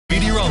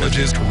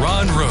meteorologist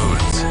Ron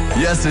Rhodes.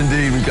 Yes,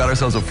 indeed. We've got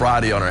ourselves a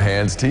Friday on our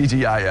hands.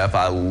 TGIF.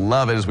 I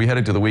love it as we head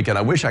into the weekend.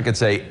 I wish I could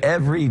say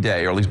every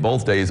day, or at least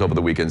both days over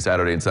the weekend,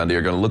 Saturday and Sunday,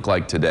 are going to look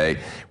like today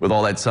with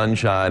all that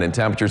sunshine and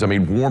temperatures. I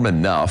mean, warm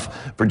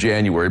enough for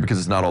January because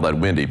it's not all that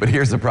windy. But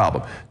here's the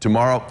problem.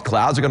 Tomorrow,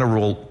 clouds are going to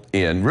roll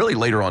in really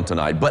later on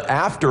tonight, but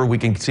after we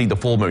can see the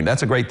full moon.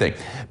 That's a great thing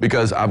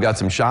because I've got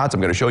some shots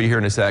I'm going to show you here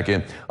in a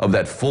second of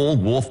that full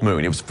wolf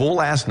moon. It was full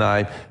last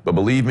night, but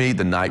believe me,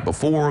 the night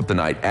before, the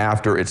night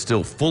after, it's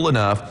still full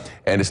enough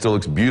and it still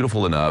looks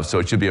beautiful enough. So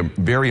it should be a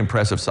very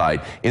impressive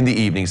sight in the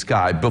evening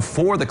sky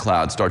before the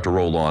clouds start to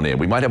roll on in.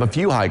 We might have a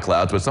few high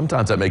clouds, but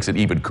sometimes that makes it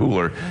even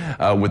cooler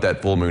with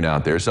that full moon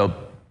out there. So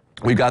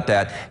we've got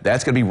that.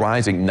 That's going to be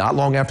rising not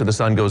long after the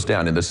sun goes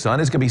down. And the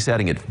sun is going to be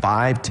setting at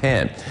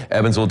 5:10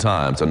 Evansville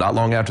time. So not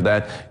long after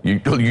that, you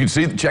can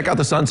see, check out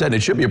the sunset. And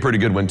it should be a pretty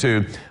good one,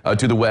 too,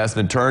 to the west.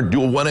 And turn,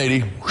 do a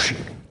 180, whoosh,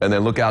 and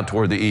then look out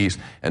toward the east.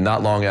 And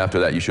not long after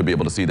that, you should be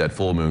able to see that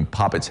full moon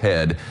pop its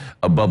head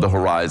above the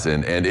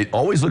horizon. And it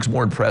always looks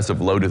more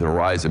impressive low to the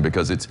horizon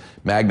because it's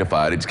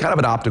magnified. It's kind of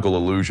an optical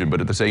illusion,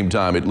 but at the same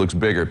time, it looks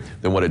bigger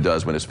than what it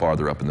does when it's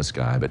farther up in the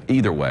sky. But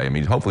either way, I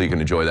mean, hopefully you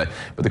can enjoy that.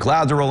 But the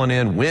clouds are rolling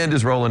in, wind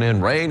is rolling in,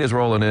 rain is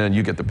rolling in.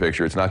 You get the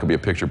picture. It's not going to be a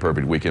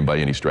picture-perfect weekend by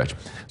any stretch.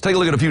 Let's take a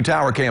look at a few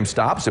tower cam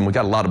stops, and we've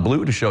got a lot of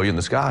blue to show you in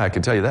the sky, I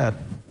can tell you that.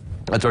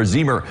 That's our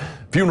Zemer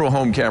funeral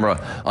home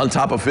camera on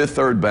top of Fifth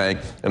Third Bank.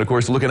 And, of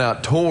course, looking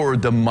out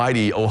toward the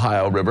mighty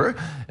Ohio River.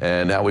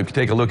 And now we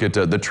take a look at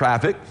the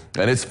traffic,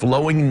 and it's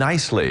flowing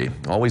nicely.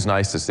 Always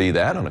nice to see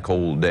that on a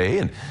cold day.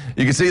 And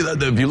you can see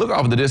that if you look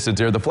off in the distance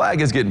there, the flag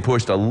is getting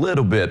pushed a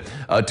little bit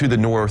to the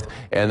north,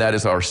 and that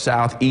is our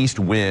southeast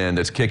wind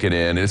that's kicking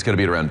in. And it's going to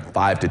be at around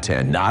 5 to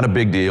 10. Not a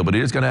big deal, but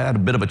it is going to add a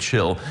bit of a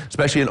chill,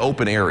 especially in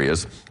open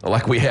areas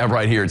like we have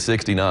right here at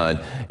 69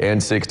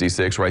 and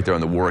 66 right there on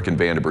the Warwick and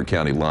Vanderburgh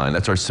County line.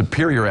 That's our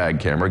Superior Ag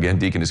camera, again,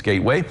 Deaconess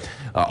Gateway.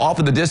 Off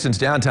in the distance,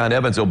 downtown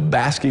Evansville,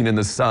 basking in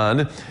the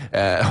sun,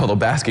 although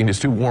basking is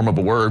too warm of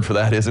a word for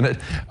that, isn't it?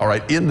 All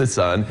right, in the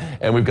sun.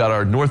 And we've got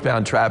our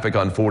northbound traffic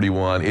on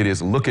 41. It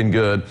is looking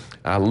good.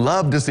 I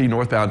love to see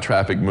northbound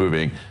traffic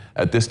moving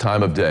at this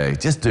time of day.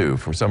 Just do,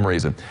 for some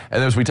reason.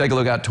 And as we take a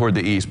look out toward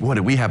the east, boy,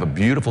 did we have a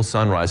beautiful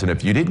sunrise. And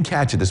if you didn't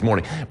catch it this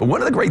morning, but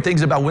one of the great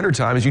things about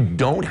wintertime is you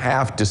don't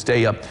have to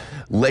stay up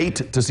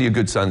late to see a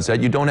good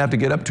sunset. You don't have to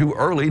get up too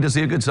early to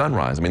see a good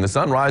sunrise. I mean, the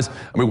sunrise,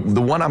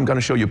 the one I'm going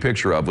to show you a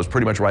picture of was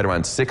pretty much right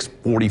around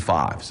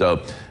 6:45.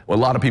 So well,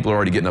 a lot of people are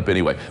already getting up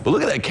anyway. But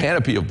look at that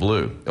canopy of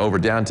blue over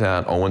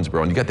downtown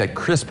Owensboro. And you got that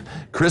crisp,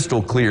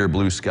 crystal clear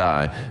blue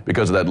sky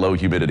because of that low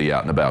humidity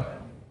out and about.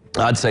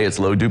 I'd say it's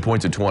low, dew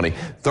points at 20.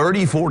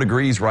 34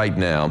 degrees right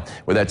now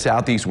with that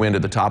southeast wind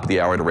at the top of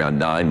the hour at around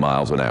 9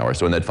 miles an hour.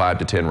 So in that 5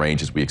 to 10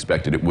 range as we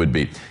expected it would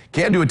be.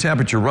 Can do a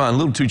temperature run, a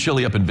little too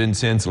chilly up in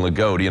Vincennes and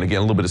Lagodi. And again,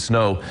 a little bit of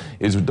snow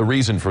is the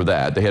reason for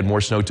that. They had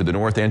more snow to the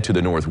north and to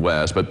the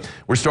northwest. But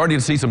we're starting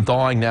to see some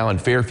thawing now in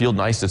Fairfield.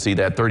 Nice to see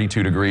that,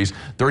 32 degrees.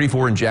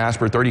 34 in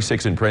Jasper,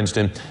 36 in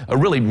Princeton.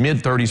 Really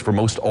mid-30s for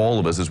most all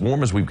of us. As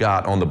warm as we've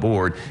got on the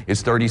board,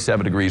 it's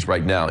 37 degrees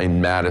right now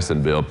in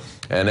Madisonville.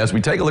 And as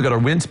we take a look at our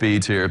wind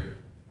speeds here,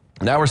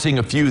 now we're seeing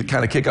a few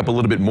kind of kick up a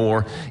little bit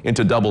more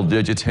into double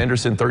digits.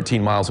 Henderson,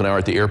 13 miles an hour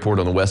at the airport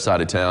on the west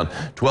side of town,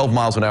 12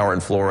 miles an hour in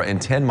Flora,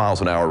 and 10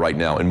 miles an hour right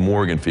now in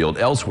Morganfield.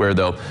 Elsewhere,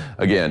 though,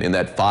 again, in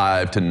that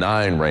 5 to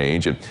 9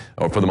 range,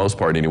 or for the most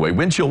part anyway.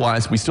 Wind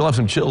chill-wise, we still have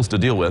some chills to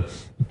deal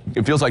with.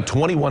 It feels like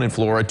 21 in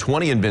Flora,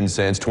 20 in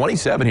Vincennes,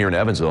 27 here in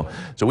Evansville.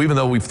 So even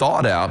though we've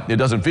thawed out, it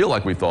doesn't feel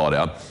like we've thawed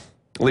out.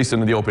 At least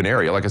in the open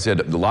area. Like I said,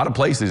 a lot of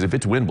places, if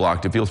it's wind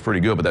blocked, it feels pretty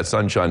good, but that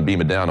sunshine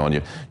beaming down on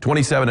you.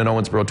 27 in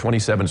Owensboro,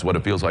 27 is what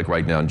it feels like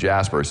right now in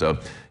Jasper. So,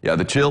 yeah,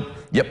 the chill,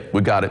 yep,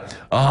 we got it.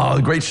 Oh,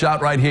 a great shot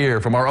right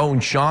here from our own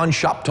Sean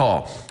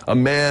Shoptaw, a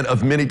man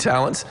of many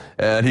talents,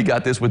 and he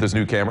got this with his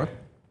new camera.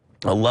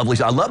 A lovely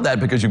shot. I love that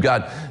because you've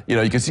got,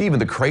 you can see even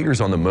the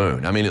craters on the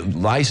moon. I mean,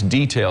 nice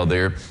detail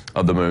there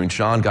of the moon.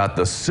 Sean got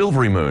the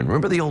silvery moon.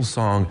 Remember the old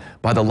song,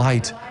 By the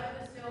Light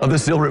of the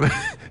Silvery Moon?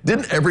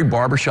 Didn't every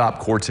barbershop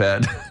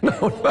quartet? I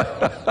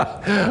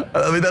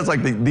mean, that's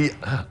like the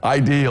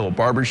ideal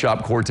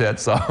barbershop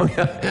quartet song.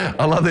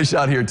 I love this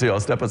shot here, too.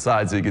 I'll step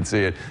aside so you can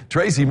see it.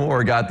 Tracy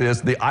Moore got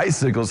this, the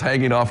icicles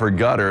hanging off her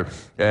gutter,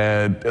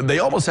 and they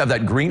almost have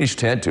that greenish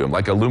tint to them,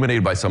 like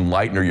illuminated by some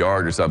light in her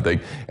yard or something.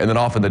 And then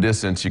off in the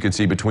distance, you can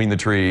see between the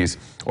trees,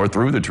 or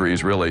through the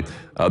trees, really,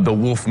 the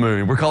wolf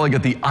moon. We're calling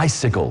it the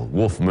icicle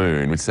wolf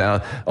moon, which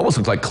almost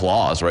looks like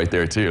claws right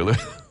there, too.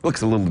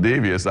 Looks a little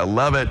devious. I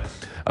love it.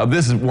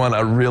 This is one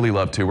I really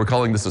love, too. We're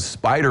calling this a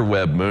spider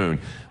web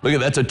moon. Look at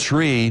that's a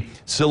tree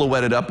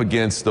silhouetted up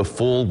against the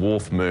full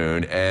wolf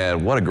moon.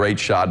 And what a great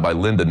shot by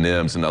Linda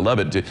Nims. And I love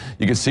it.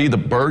 You can see the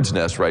bird's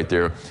nest right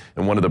there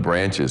in one of the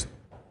branches.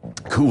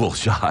 Cool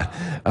shot.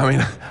 I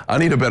mean, I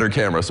need a better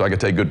camera so I can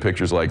take good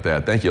pictures like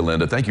that. Thank you,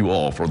 Linda. Thank you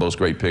all for those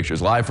great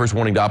pictures. Live first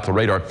warning Doppler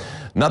radar.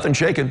 Nothing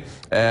shaking.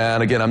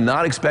 And again, I'm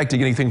not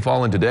expecting anything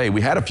falling today.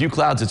 We had a few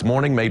clouds this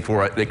morning, made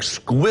for an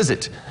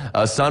exquisite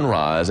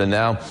sunrise. And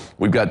now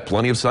we've got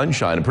plenty of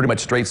sunshine and pretty much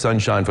straight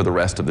sunshine for the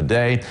rest of the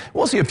day.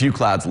 We'll see a few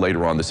clouds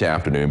later on this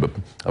afternoon, but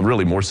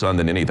really more sun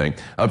than anything.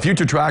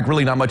 Future track,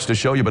 really not much to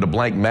show you, but a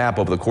blank map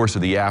over the course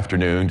of the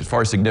afternoon as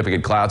far as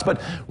significant clouds.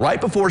 But right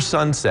before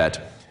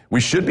sunset, we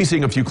should be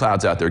seeing a few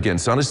clouds out there. Again,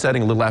 sun is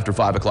setting a little after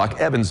 5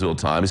 o'clock Evansville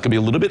time. It's going to be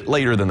a little bit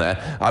later than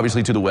that,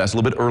 obviously to the west, a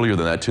little bit earlier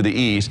than that to the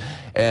east.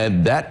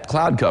 And that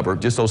cloud cover,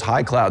 just those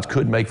high clouds,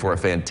 could make for a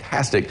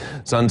fantastic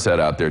sunset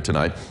out there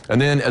tonight.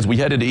 And then as we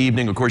head into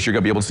evening, of course, you're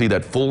going to be able to see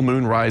that full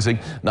moon rising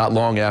not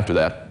long after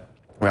that.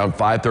 Around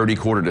 5:30,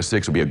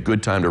 5:45 will be a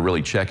good time to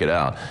really check it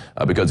out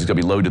because it's going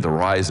to be low to the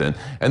horizon.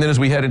 And then as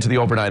we head into the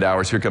overnight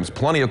hours, here comes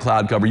plenty of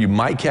cloud cover. You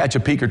might catch a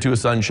peek or two of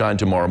sunshine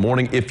tomorrow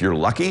morning if you're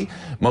lucky.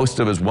 Most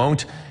of us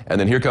won't. And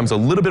then here comes a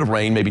little bit of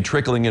rain, maybe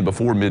trickling in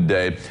before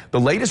midday. The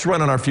latest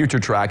run on our future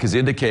track is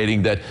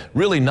indicating that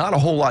really not a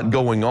whole lot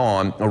going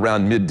on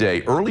around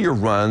midday. Earlier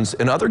runs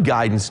and other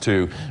guidance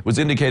too was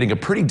indicating a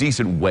pretty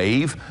decent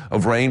wave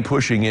of rain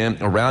pushing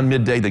in around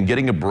midday, then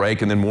getting a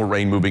break, and then more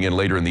rain moving in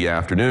later in the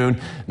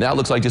afternoon. Now it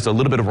looks like just a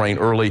little bit of rain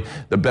early.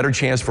 The better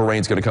chance for rain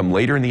is going to come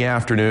later in the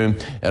afternoon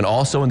and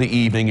also in the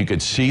evening. You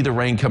could see the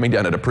rain coming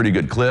down at a pretty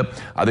good clip.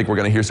 I think we're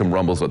going to hear some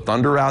rumbles of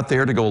thunder out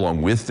there to go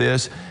along with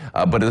this,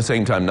 but at the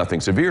same time,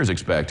 nothing severe is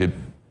expected.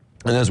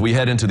 And as we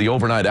head into the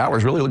overnight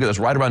hours, really look at this,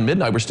 right around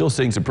midnight, we're still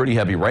seeing some pretty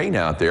heavy rain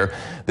out there.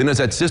 Then as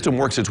that system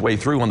works its way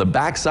through on the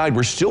backside,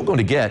 we're still going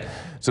to get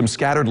some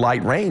scattered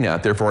light rain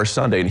out there for our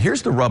Sunday. And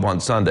here's the rub on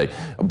Sunday.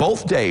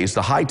 Both days,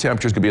 the high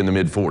temperatures could be in the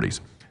mid-40s.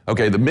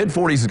 Okay, the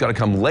mid-40s is going to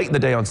come late in the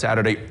day on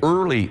Saturday,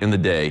 early in the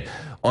day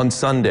on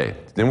Sunday.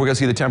 Then we're going to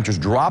see the temperatures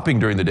dropping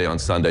during the day on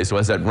Sunday. So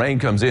as that rain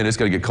comes in, it's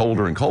going to get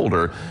colder and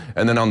colder.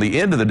 And then on the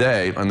end of the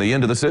day, on the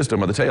end of the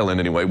system, or the tail end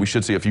anyway, we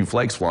should see a few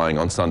flakes flying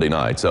on Sunday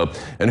night. So,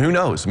 and who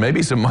knows,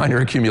 maybe some minor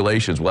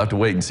accumulations. We'll have to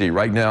wait and see.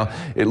 Right now,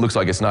 it looks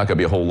like it's not going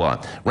to be a whole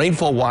lot.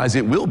 Rainfall-wise,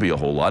 it will be a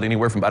whole lot.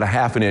 Anywhere from about a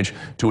half an inch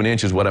to an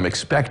inch is what I'm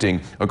expecting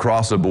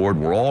across the board.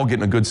 We're all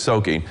getting a good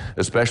soaking,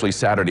 especially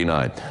Saturday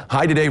night.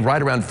 High today,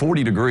 right around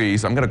 40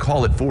 degrees. I'm going to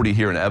call it 40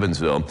 here in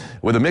Evansville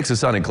with a mix of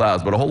sun and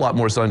clouds, but a whole lot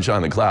more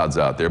sunshine than clouds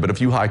out there. But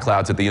a few high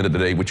clouds at the end of the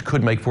day, which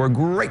could make for a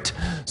great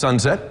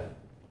sunset.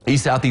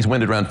 East-southeast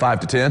wind at around 5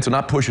 to 10, so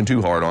not pushing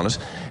too hard on us.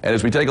 And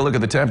as we take a look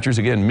at the temperatures,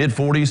 again,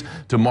 mid-40s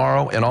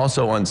tomorrow and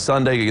also on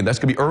Sunday. Again, that's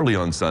going to be early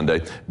on Sunday.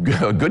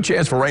 Good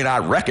chance for rain, I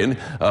reckon.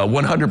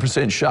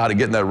 100% shot at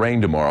getting that rain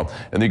tomorrow.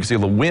 And then you can see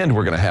the wind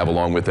we're going to have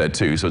along with that,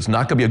 too. So it's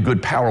not going to be a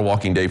good power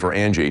walking day for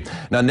Angie.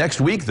 Now, next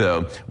week,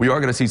 though, we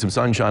are going to see some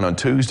sunshine on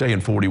Tuesday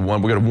and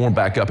 41. We're going to warm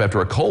back up after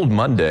a cold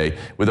Monday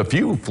with a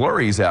few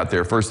flurries out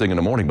there first thing in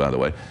the morning, by the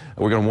way.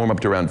 We're going to warm up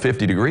to around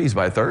 50 degrees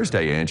by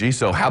Thursday, Angie.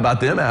 So how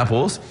about them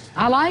apples?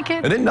 I like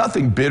it. And then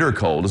nothing bitter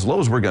cold. As low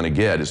as we're going to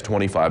get is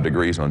 25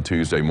 degrees on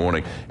Tuesday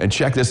morning. And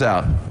check this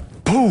out.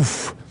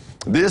 Poof!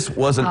 This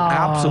was an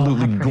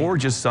absolutely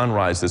gorgeous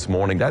sunrise this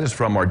morning. That is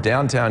from our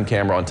downtown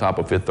camera on top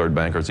of Fifth Third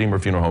Bank, our Zimmer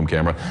Funeral Home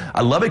camera.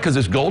 I love it because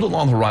it's gold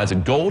along the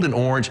horizon, gold and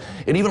orange,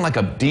 and even like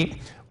a deep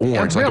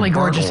orange. Really like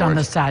gorgeous orange on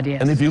the side, yes.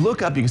 And if you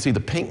look up, you can see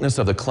the pinkness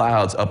of the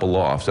clouds up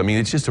aloft. I mean,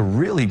 it's just a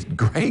really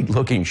great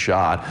looking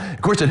shot.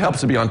 Of course, it helps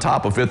to be on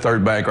top of Fifth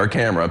Third Bank, our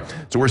camera.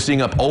 So we're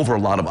seeing up over a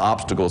lot of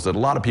obstacles that a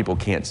lot of people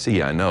can't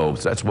see, I know.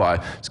 So that's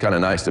why it's kind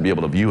of nice to be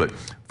able to view it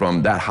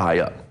from that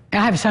high up. I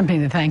have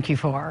something to thank you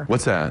for.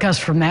 What's that? Because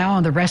from now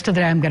on, the rest of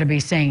the day, I'm going to be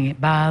singing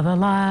by the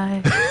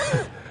light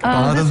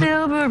of the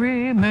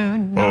silvery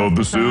moon. Of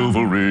the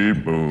silvery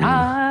moon.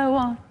 I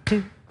want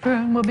to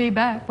croon. We'll be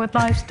back with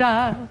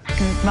lifestyle.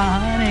 My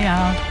honey,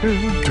 I'll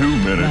croon. 2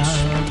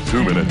 minutes.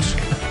 2 minutes.